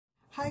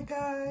Hi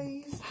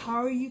guys, how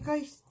are you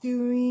guys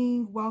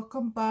doing?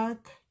 Welcome back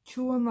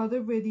to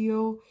another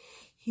video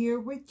here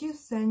with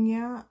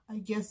Yesenia,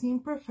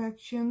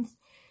 Imperfections.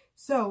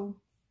 So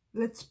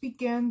let's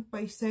begin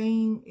by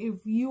saying,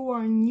 if you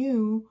are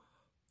new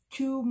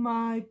to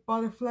my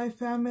butterfly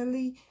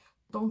family,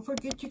 don't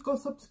forget to go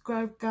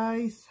subscribe,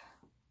 guys.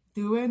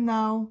 Do it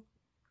now.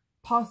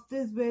 Pause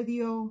this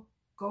video,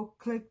 go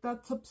click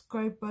that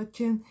subscribe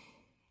button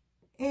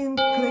and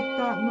click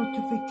that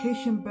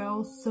notification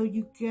bell so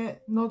you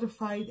get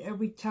notified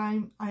every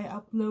time I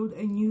upload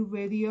a new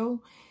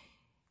video.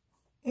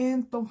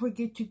 And don't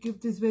forget to give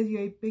this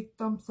video a big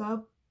thumbs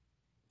up.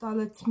 That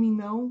lets me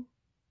know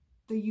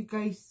that you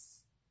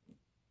guys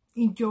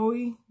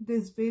enjoy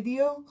this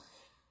video.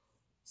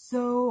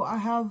 So I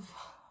have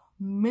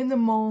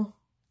minimal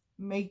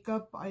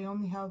makeup. I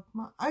only have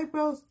my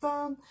eyebrows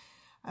done.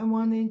 I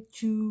wanted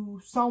to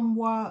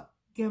somewhat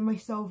get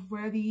myself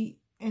ready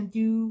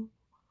and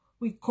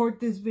record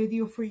this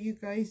video for you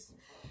guys.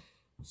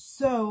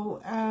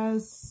 So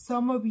as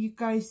some of you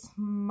guys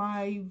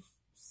might have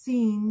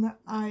seen,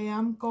 I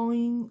am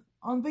going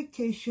on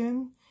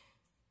vacation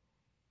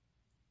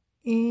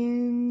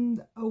in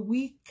a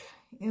week,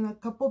 in a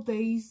couple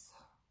days,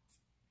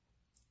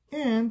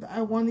 and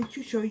I wanted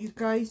to show you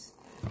guys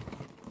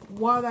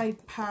what I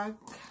pack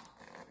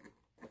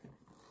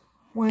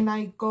when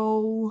I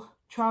go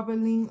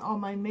traveling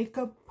on my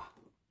makeup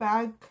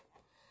bag.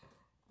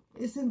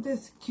 Isn't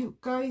this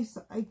cute, guys?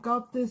 I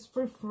got this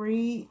for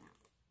free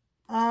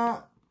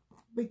at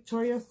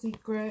Victoria's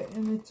Secret,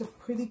 and it's a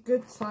pretty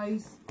good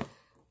size.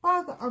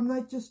 But I'm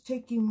not just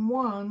taking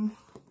one,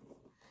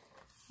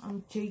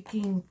 I'm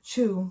taking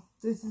two.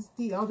 This is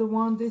the other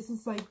one. This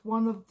is like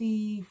one of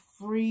the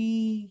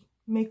free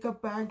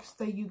makeup bags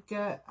that you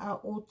get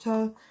at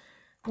Ulta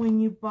when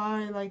you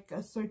buy like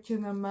a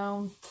certain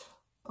amount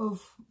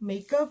of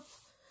makeup.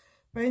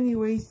 But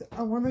anyways,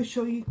 I want to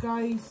show you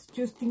guys,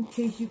 just in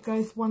case you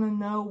guys want to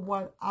know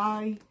what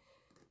I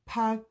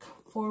pack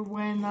for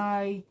when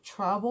I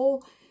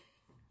travel.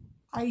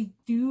 I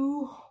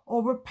do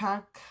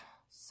overpack,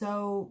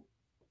 so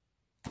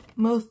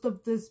most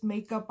of this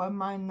makeup I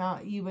might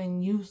not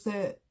even use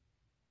it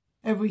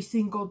every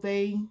single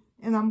day.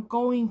 And I'm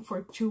going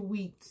for 2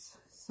 weeks,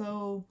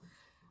 so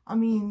I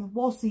mean,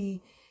 we'll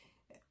see.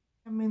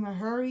 I'm in a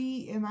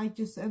hurry and I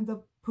just end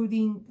up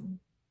putting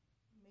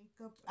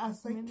makeup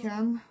as I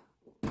can.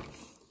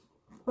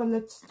 But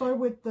let's start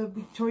with the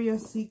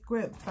Victoria's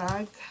Secret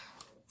bag.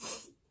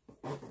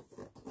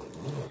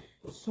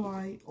 So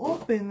I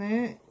open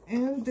it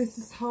and this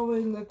is how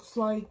it looks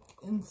like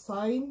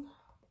inside.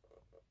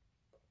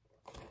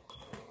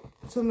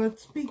 So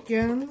let's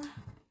begin.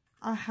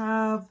 I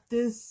have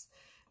this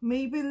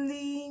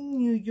Maybelline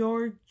New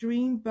York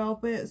Dream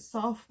Velvet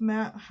Soft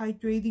Matte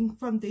Hydrating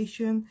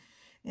Foundation,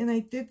 and I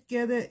did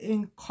get it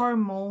in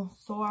caramel,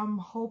 so I'm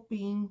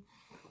hoping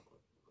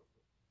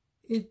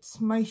it's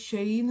my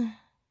shade.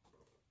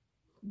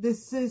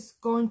 This is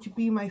going to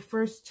be my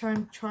first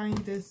time trying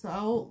this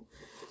out,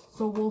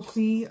 so we'll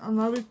see.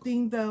 Another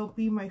thing that'll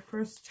be my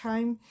first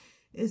time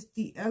is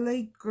the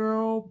LA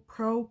Girl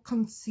Pro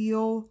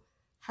Conceal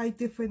High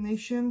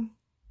Definition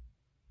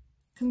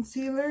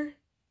Concealer,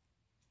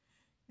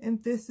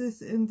 and this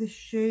is in the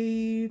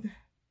shade,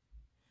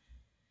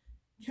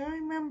 can't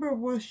remember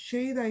what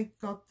shade I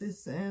got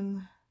this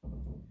in.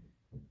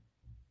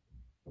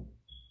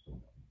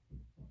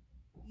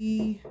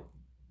 The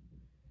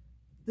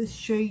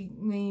shade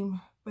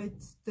name, but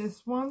it's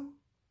this one.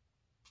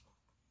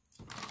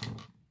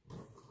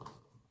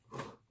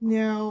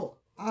 Now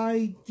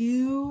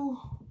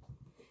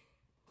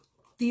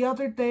the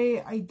other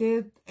day I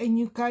did, and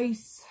you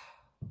guys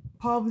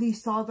probably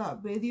saw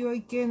that video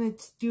again.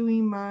 It's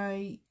doing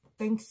my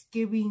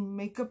Thanksgiving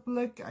makeup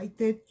look. I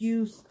did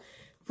use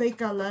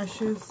fake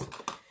eyelashes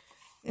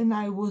and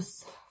I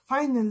was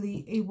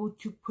finally able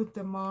to put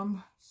them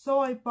on. So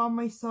I bought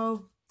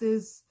myself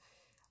this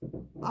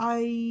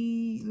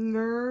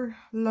Eyelure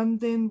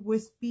London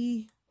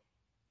Wispy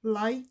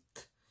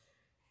Light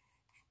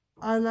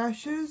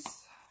eyelashes,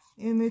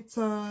 and it's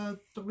a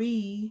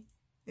 3.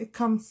 It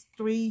comes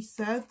 3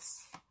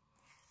 sets.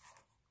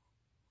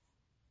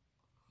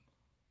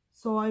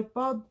 So I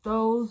bought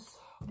those.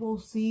 We'll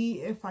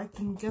see if I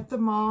can get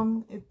them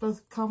on. It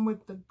does come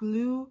with the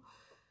glue.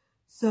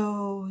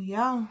 So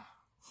yeah,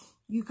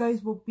 you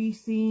guys will be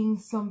seeing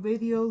some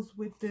videos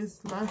with these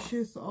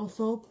lashes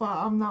also, but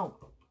I'm not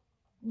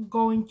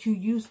going to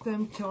use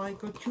them till I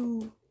go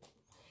to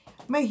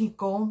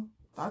Mexico.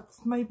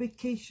 That's my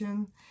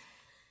vacation.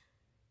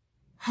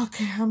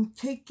 Okay, I'm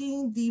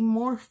taking the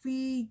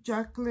Morphe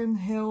Jaclyn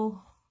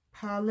Hill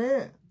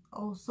palette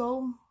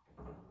also,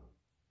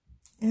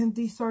 and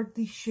these are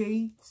the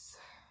shades.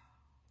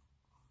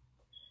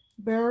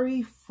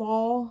 Very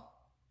fall,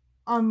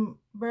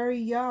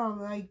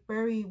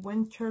 very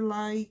winter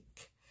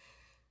like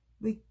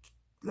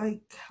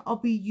I'll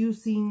be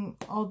using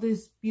all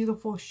these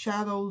beautiful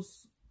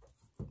shadows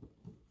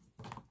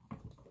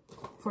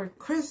for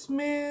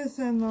Christmas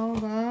and all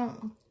that.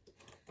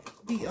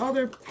 The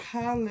other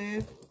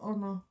palette, oh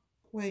no,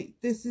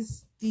 wait, this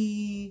is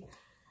the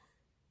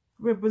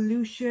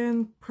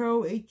Revolution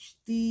Pro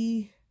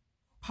HD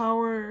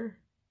Power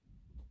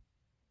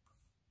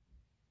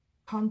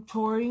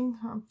Contouring.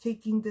 I'm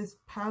taking this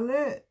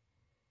palette.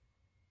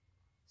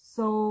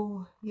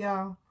 So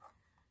yeah,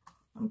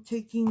 I'm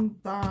taking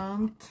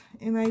that,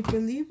 and I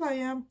believe I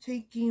am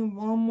taking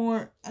one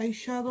more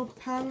eyeshadow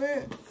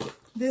palette.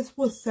 This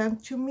was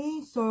sent to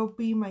me, so it'll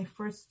be my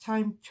first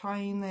time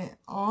trying it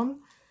on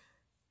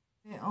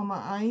my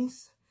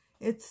eyes.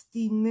 It's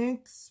the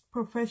NYX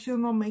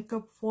Professional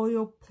Makeup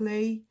Foil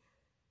Play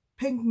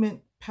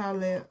Pigment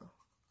Palette.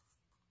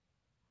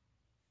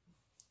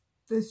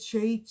 The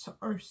shades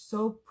are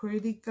so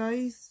pretty,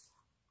 guys.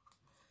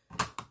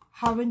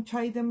 Haven't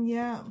tried them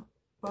yet,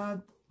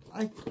 but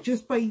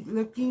just by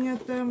looking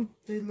at them,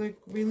 they look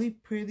really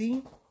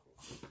pretty.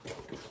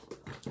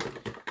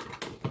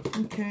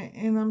 Okay,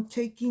 and I'm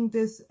taking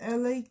this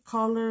LA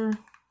Color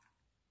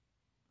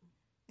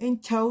in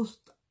Toast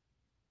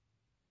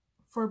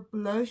for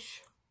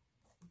blush.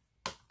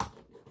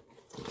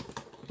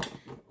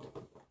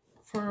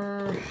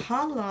 For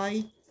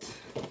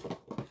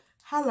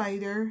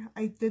highlighter,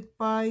 I did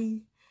buy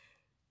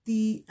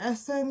the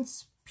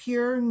Essence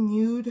Pure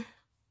Nude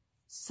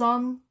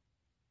Sun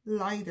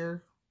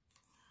Lighter.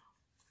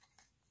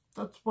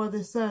 That's what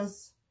it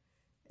says.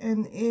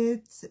 And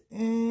it's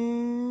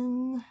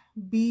in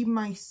Be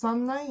My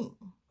Sunlight.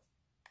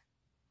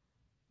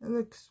 It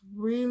looks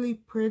really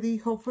pretty.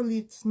 Hopefully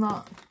it's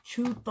not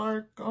too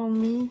dark on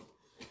me.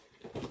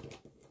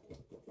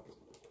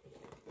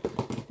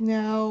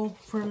 Now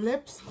for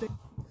lipstick.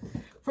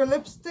 For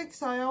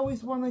lipsticks, I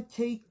always want to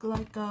take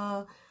like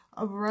a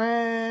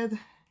red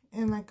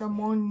and like a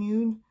more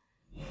nude.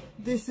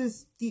 This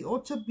is the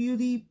Ulta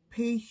Beauty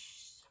Patient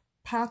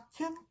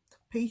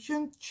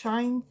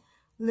Shine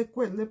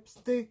Liquid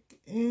Lipstick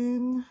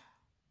in,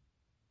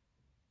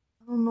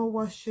 I don't know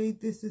what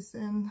shade this is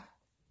in.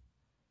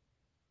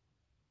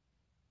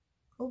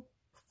 Oh,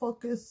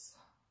 focus.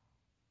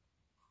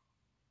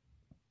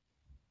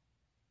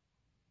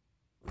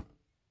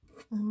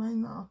 I might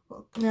not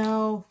focus.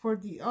 Now for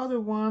the other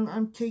one,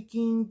 I'm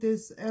taking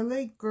this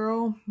LA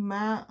Girl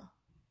Matte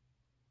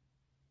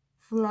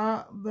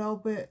Flat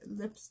Velvet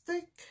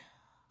Lipstick.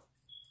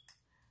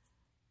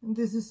 And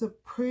this is a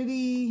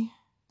pretty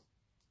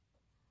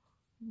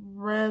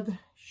red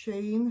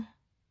shade.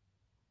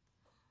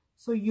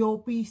 So you'll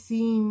be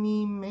seeing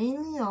me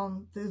mainly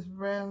on this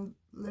red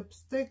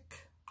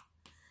lipstick.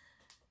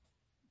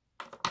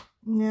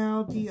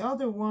 Now the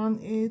other one,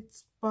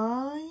 it's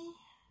by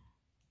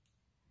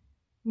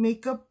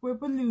Makeup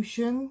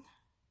Revolution.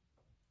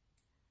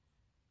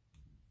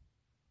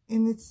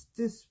 And it's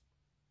this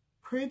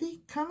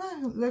pretty, kind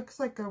of looks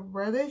like a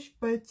reddish,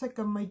 but it's like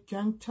a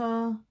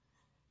magenta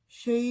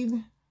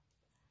shade.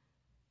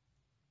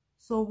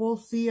 So we'll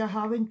see. I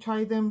haven't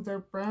tried them. They're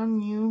brand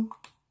new.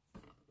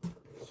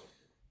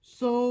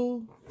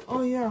 So,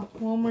 oh yeah,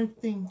 one more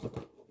thing.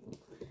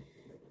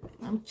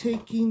 I'm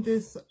taking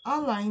this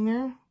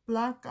eyeliner,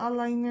 black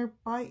eyeliner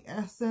by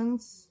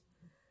Essence.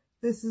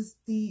 This is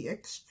the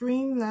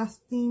Extreme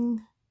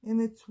Lasting,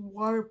 and it's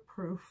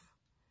waterproof.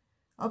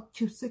 Up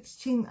to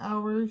 16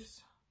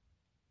 hours.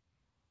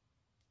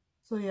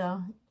 So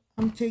yeah,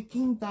 I'm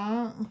taking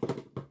that.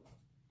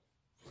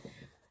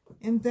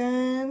 And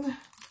then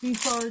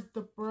these are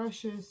the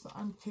brushes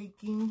I'm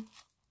taking.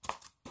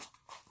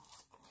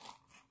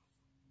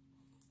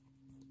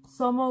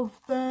 Some of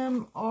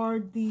them are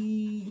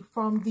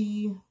from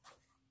the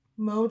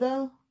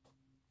Moda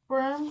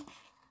brand.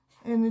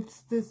 And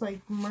it's this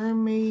like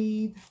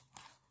mermaid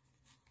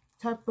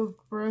type of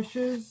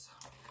brushes.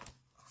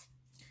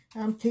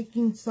 I'm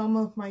taking some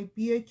of my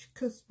BH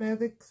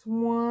Cosmetics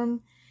one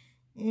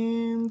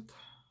and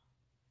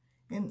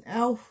an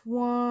e.l.f.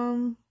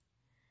 one.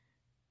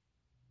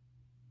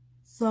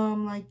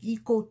 Some like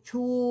Eco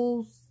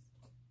Tools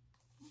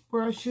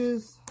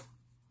brushes.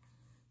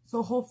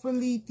 So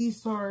hopefully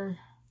these are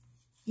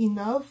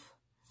enough.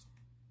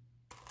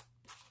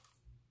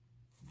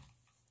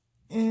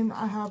 And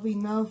I have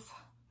enough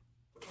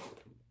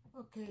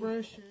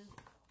brushes.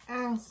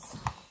 As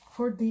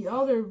for the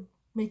other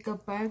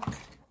makeup bag,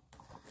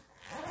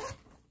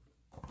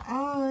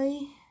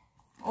 I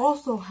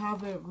also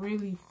have it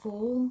really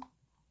full.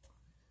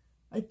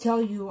 I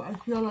tell you, I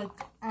feel like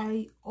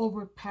I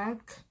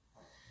overpack.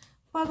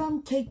 But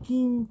I'm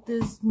taking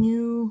this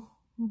new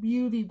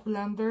beauty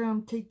blender.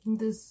 I'm taking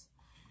this,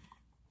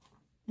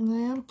 and I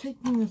am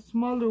taking a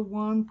smaller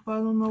one, but I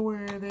don't know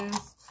where it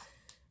is.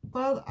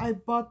 But I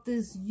bought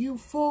this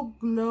Youthful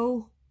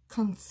Glow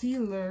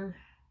Concealer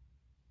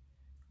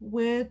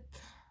with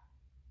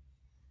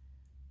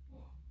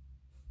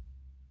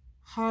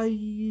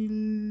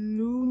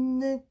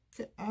hyaluronic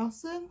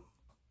acid.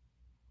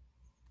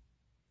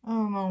 I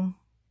don't know.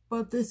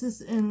 But this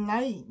is in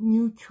light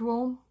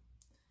neutral.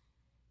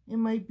 It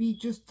might be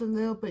just a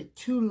little bit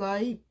too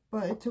light,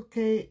 but it's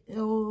okay.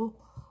 It'll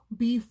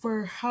be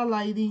for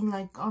highlighting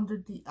like under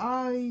the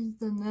eyes,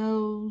 the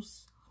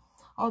nose,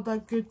 all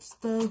that good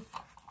stuff.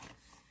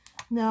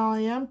 Now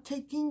I am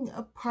taking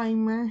a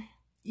primer.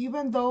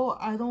 even though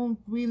I don't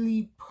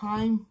really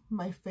prime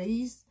my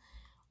face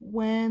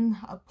when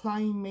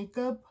applying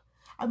makeup,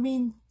 I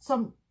mean,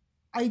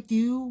 I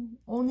do,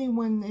 only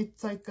when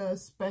it's like a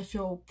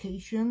special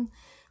occasion.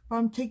 But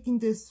I'm taking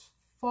this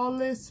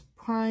Flawless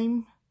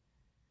Prime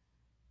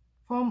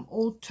from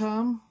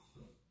Ulta,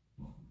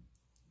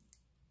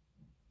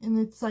 and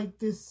it's like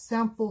this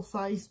sample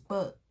size,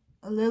 but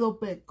a little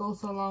bit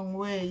goes a long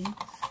way.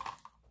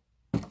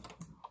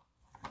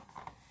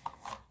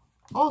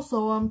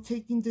 Also, I'm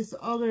taking this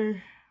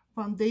other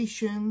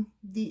foundation,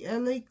 the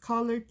LA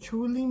Color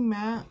Truly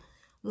Matte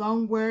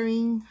Long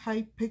Wearing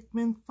High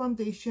Pigment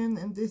Foundation,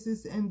 and this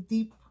is in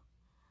Deep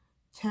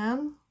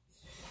Tan.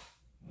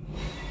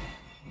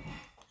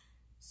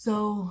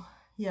 So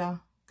yeah,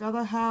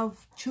 gotta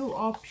have two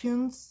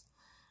options.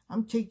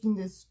 I'm taking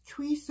this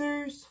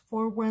tweezers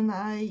for when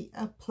I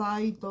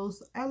apply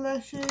those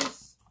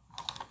eyelashes,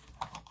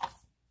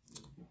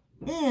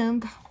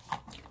 and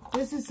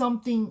this is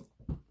something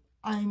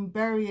I'm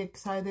very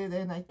excited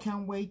and I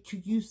can't wait to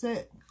use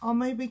it on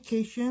my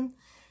vacation.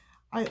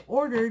 I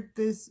ordered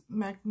this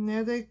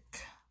magnetic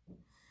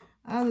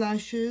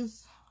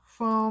eyelashes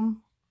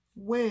from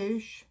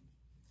Wish,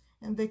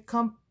 and they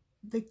come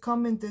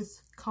in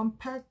this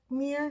compact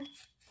mirror.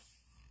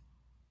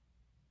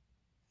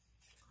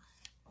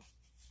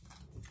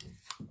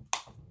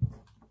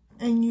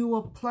 And you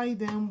apply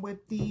them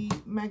with the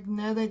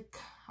magnetic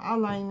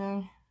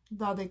eyeliner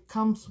that it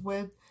comes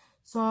with.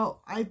 So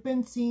I've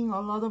been seeing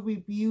a lot of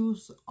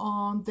reviews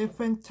on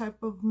different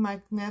type of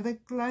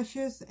magnetic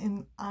lashes,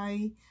 and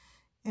I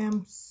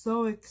am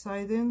so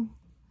excited.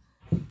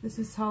 This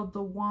is how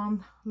the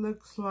one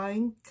looks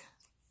like.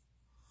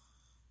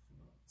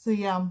 So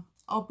yeah,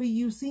 I'll be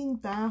using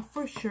that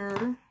for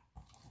sure.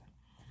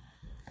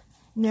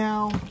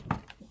 Now,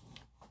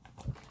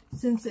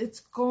 since it's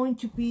going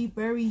to be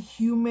very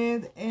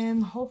humid,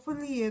 and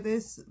hopefully it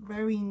is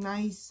very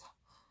nice,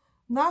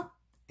 not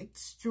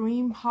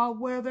extreme hot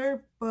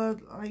weather, but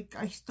like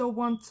I still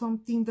want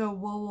something that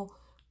will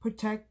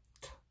protect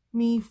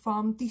me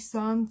from the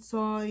sun. So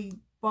I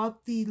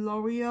bought the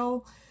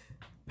L'Oreal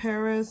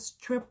Paris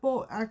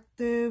Triple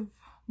Active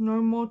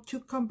Normal 2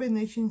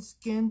 Combination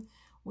Skin,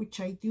 which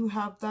I do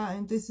have that,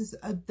 and this is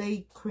a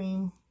day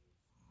cream,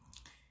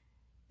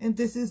 and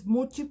this is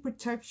Multi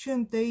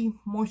Protection Day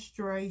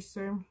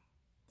Moisturizer.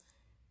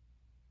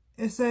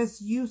 It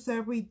says use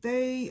every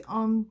day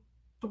on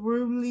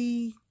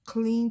thoroughly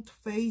cleaned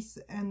face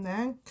and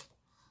neck.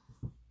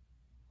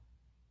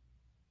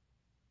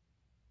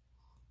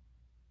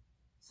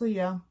 So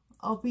yeah,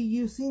 I'll be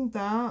using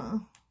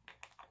that.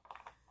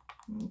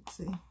 Let's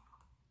see.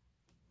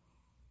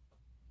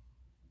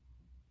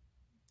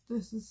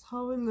 This is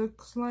how it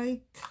looks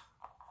like.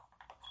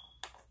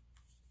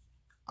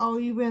 I'll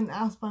even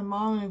ask my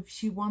mom if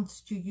she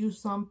wants to use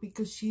some,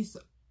 because she's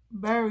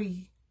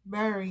very,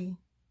 very,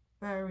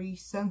 very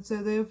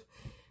sensitive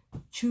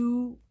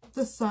to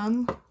the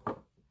sun.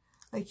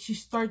 Like, she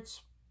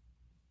starts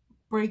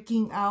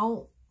breaking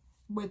out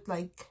with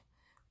like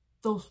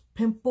those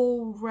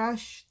pimple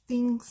rash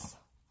things.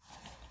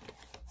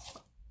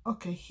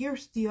 Okay,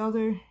 here's the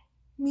other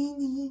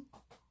mini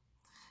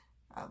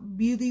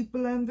beauty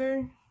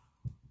blender.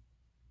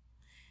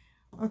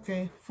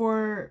 Okay,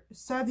 for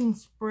setting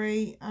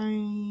spray,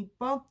 I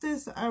bought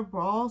this at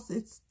Ross.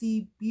 It's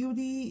the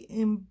Beauty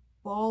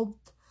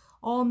Involved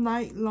All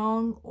Night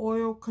Long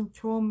Oil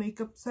Control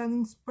Makeup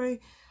Setting Spray.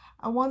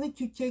 I wanted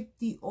to take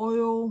the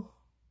oil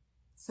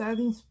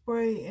setting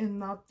spray and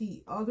not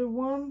the other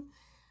one.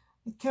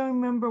 I can't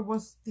remember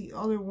what's the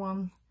other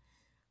one,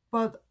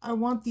 but I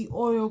want the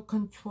oil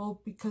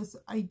control because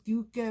I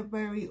do get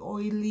very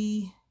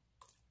oily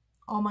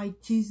on my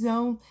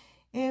T-zone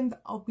and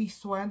I'll be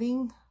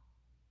sweating.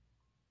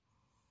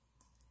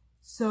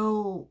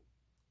 So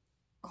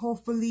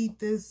hopefully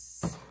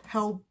this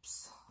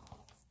helps.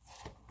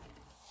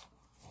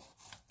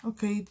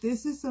 Okay,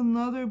 this is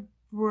another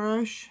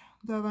brush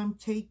that I'm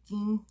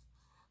taking,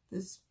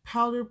 this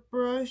powder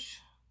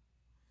brush,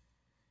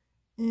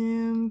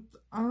 and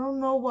I don't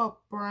know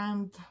what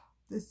brand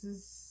this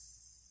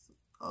is.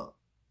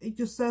 It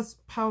just says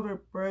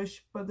powder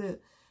brush, but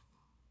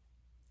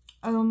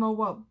I don't know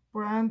what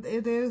brand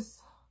it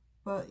is.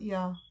 But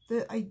yeah,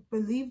 I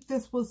believe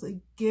this was a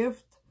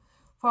gift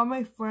from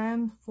my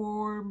friend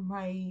for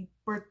my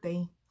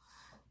birthday,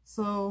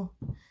 so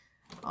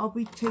I'll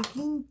be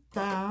taking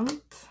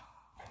that.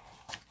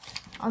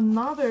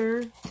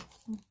 Another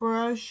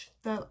brush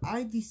that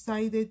I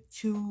decided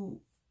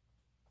to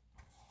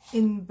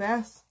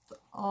invest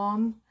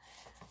on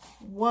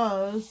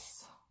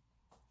was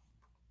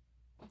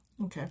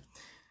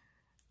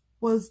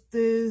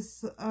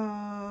this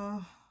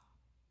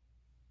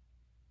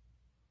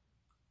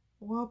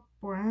what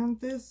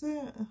brand is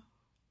it?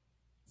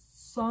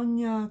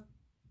 Sonia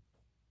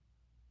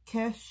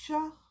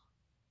Kesha,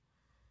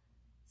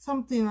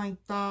 something like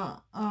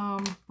that,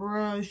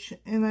 brush,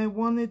 and I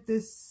wanted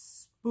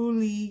this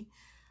spoolie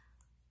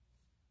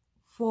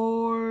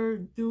for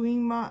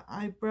doing my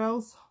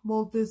eyebrows.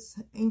 Well, this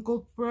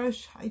angled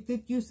brush, I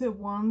did use it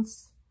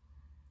once,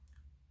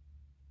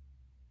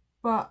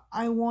 but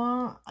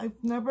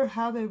I've never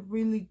had a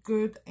really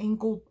good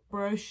angled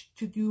brush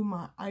to do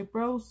my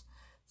eyebrows,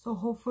 so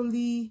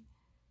hopefully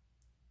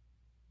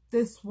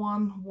this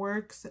one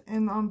works.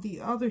 And on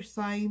the other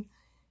side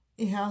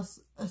it has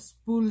a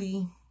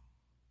spoolie.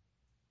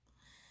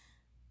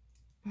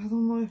 I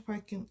don't know if I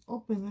can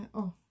open it.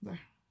 Oh, there.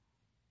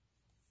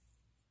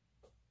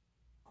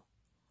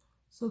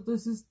 So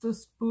this is the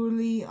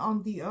spoolie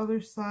on the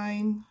other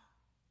side.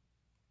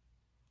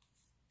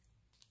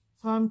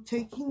 So I'm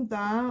taking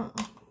that.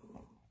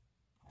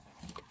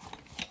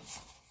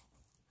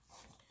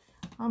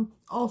 I'm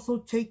also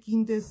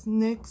taking this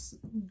NYX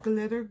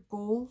glitter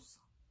golds.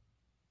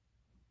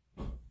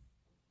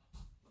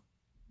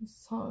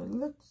 That's how it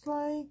looks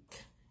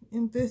like.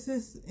 And this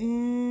is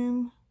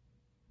in,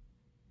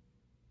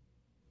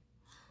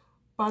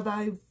 but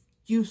I've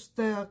used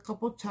it a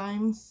couple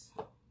times.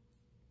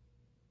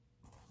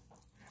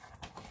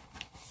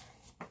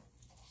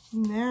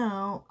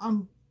 Now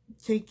I'm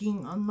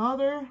taking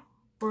another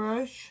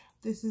brush.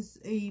 This is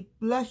a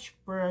blush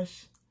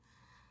brush.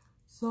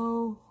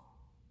 So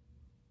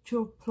to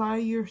apply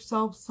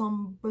yourself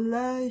some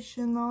blush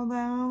and all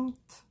that.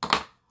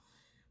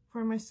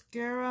 For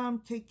mascara, I'm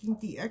taking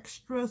the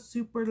Extra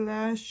Super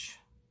Lash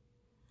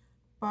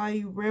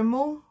by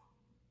Rimmel.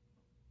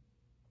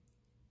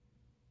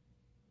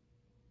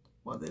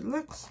 What it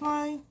looks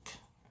like.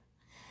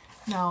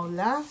 Now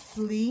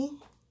lastly,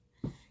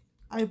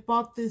 I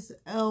bought this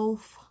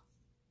e.l.f.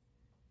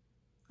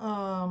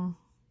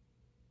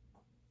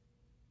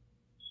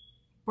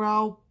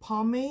 brow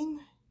pomade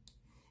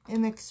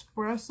in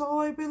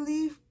espresso, I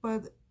believe,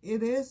 but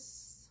it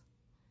is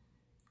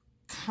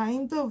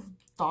kind of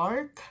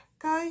dark,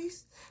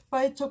 guys,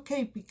 but it's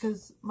okay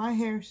because my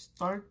hair's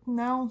dark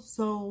now,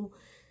 so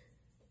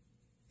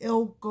it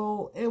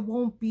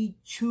won't be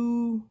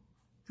too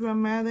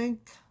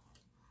dramatic.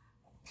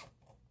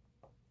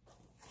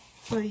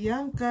 But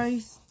yeah,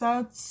 guys,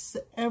 that's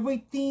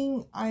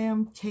everything I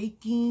am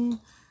taking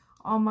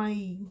on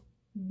my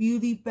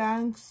beauty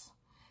bags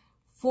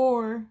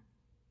for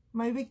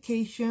my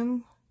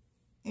vacation.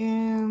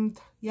 And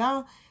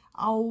yeah,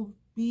 I'll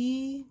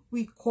be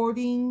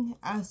recording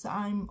as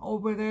I'm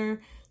over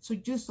there, so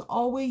just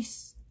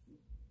always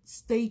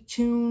stay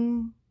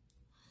tuned.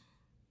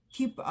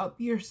 Keep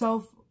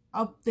yourself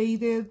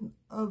updated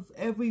of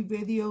every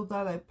video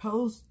that I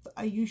post.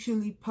 I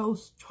usually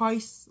post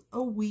twice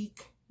a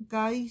week,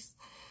 guys.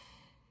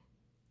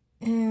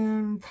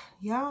 And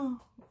yeah,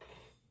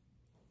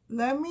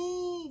 let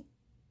me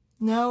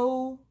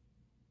know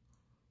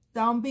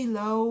down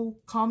below,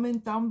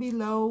 comment down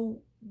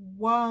below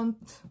what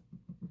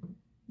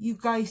you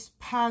guys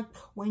pack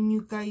when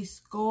you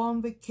guys go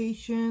on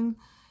vacation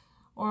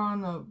or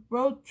on a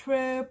road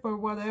trip or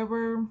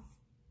whatever.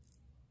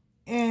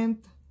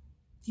 And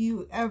do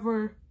you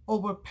ever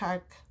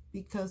overpack?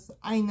 Because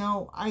I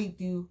know I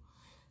do.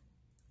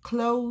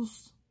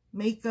 Clothes,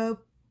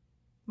 makeup.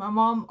 My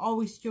mom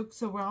always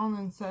jokes around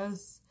and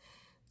says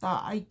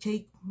that I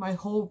take my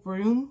whole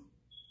room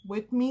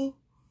with me,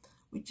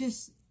 which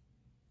is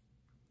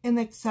an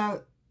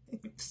exaggerate.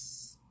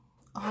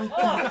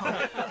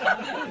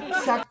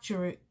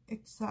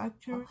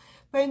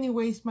 But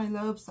anyways, my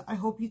loves, I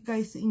hope you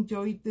guys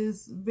enjoyed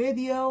this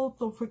video.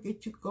 Don't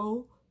forget to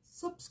go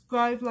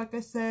subscribe. Like I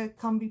said,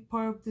 come be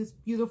part of this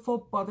beautiful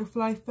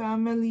butterfly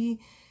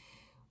family.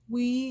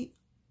 We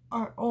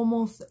are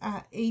almost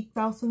at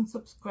 8,000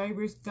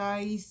 subscribers,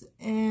 guys,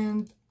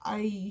 and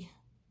I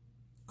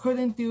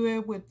couldn't do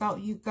it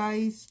without you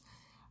guys.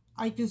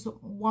 I just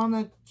want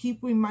to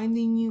keep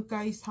reminding you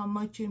guys how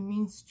much it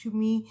means to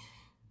me,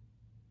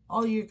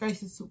 all your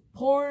guys'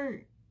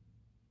 support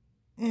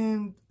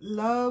and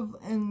love.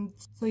 And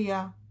so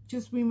yeah,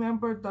 just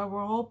remember that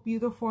we're all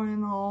beautiful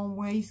in our own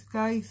ways,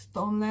 guys.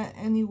 Don't let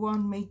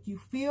anyone make you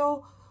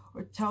feel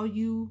or tell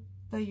you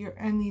that you're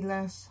any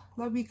less.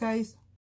 Love you guys.